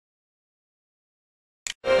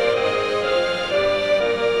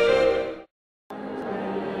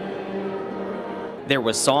There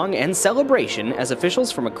was song and celebration as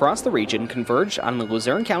officials from across the region converged on the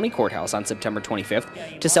Luzerne County Courthouse on September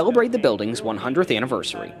 25th to celebrate the building's 100th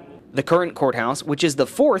anniversary. The current courthouse, which is the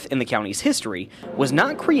fourth in the county's history, was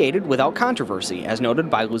not created without controversy, as noted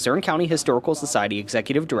by Luzerne County Historical Society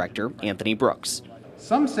Executive Director Anthony Brooks.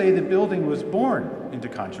 Some say the building was born into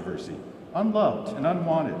controversy, unloved and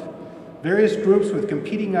unwanted. Various groups with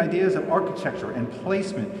competing ideas of architecture and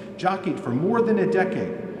placement jockeyed for more than a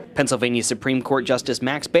decade. Pennsylvania Supreme Court Justice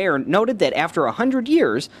Max Baer noted that after 100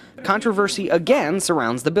 years, controversy again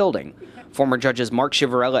surrounds the building. Former judges Mark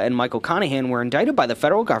Chivarella and Michael Conahan were indicted by the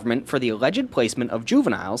federal government for the alleged placement of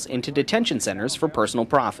juveniles into detention centers for personal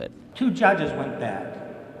profit. 2 judges went bad,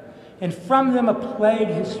 and from them a plague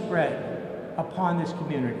has spread upon this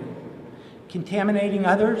community, contaminating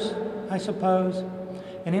others, I suppose,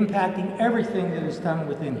 and impacting everything that is done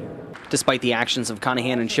within here. Despite the actions of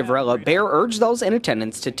Conahan and Chivarella, Baer urged those in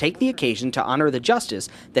attendance to take the occasion to honor the justice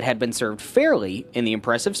that had been served fairly in the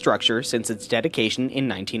impressive structure since its dedication in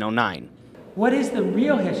 1909. What is the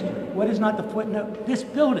real history? What is not the footnote? This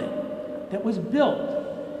building that was built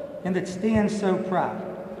and that stands so proud.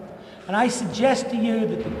 And I suggest to you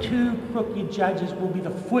that the 2 crooked judges will be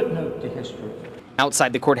the footnote to history.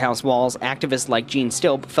 Outside the courthouse walls, activists like Gene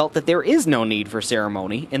Stilp felt that there is no need for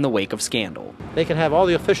ceremony in the wake of scandal. They can have all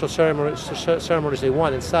the official ceremonies they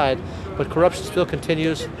want inside, but corruption still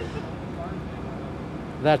continues.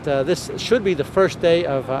 That this should be the first day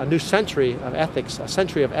of a new century of ethics, a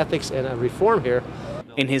century of ethics and reform here.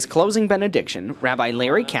 In his closing benediction, Rabbi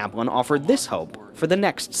Larry Kaplan offered this hope for the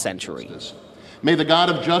next century. May the God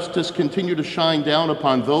of justice continue to shine down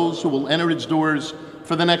upon those who will enter its doors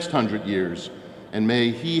for the next 100 years. And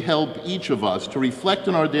may he help each of us to reflect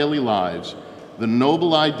in our daily lives the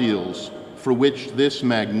noble ideals for which this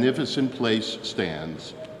magnificent place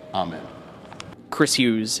stands. Amen. Chris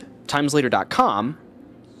Hughes, TimesLater.com,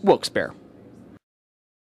 Wilkes-Barre.